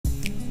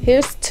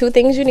Here's 2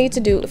 things you need to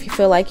do if you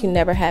feel like you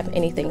never have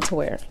anything to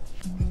wear.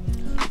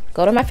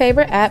 Go to my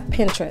favorite app,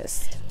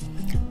 Pinterest.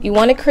 You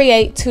want to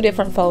create 2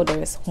 different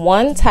folders.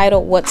 One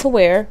titled What to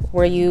Wear,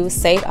 where you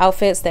save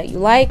outfits that you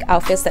like,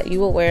 outfits that you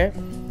will wear.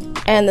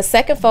 And the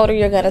second folder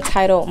you're going to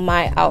title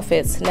My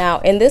Outfits. Now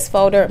in this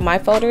folder, my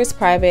folder is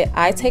private.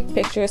 I take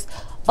pictures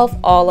of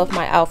all of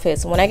my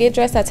outfits. When I get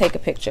dressed, I take a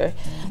picture.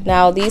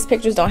 Now these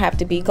pictures don't have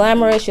to be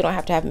glamorous. You don't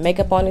have to have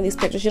makeup on in these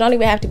pictures. You don't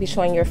even have to be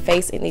showing your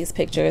face in these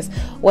pictures.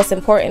 What's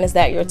important is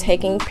that you're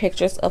taking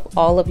pictures of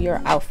all of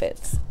your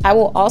outfits. I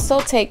will also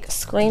take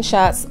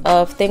screenshots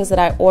of things that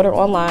I order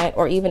online,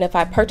 or even if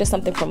I purchase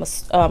something from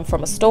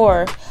a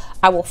store,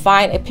 I will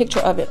find a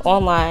picture of it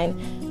online,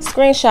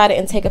 screenshot it,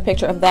 and take a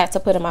picture of that to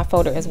put in my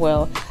folder as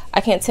well.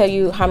 I can't tell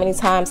you how many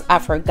times I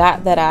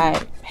forgot that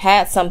I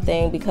had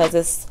something because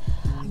it's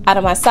out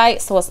of my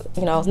sight, so it's,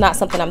 it's not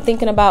something I'm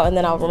thinking about, and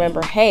then I'll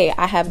remember, hey,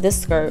 I have this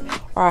skirt,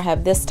 or I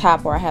have this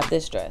top, or I have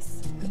this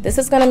dress. This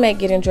is gonna make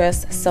getting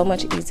dressed so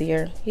much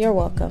easier. You're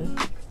welcome.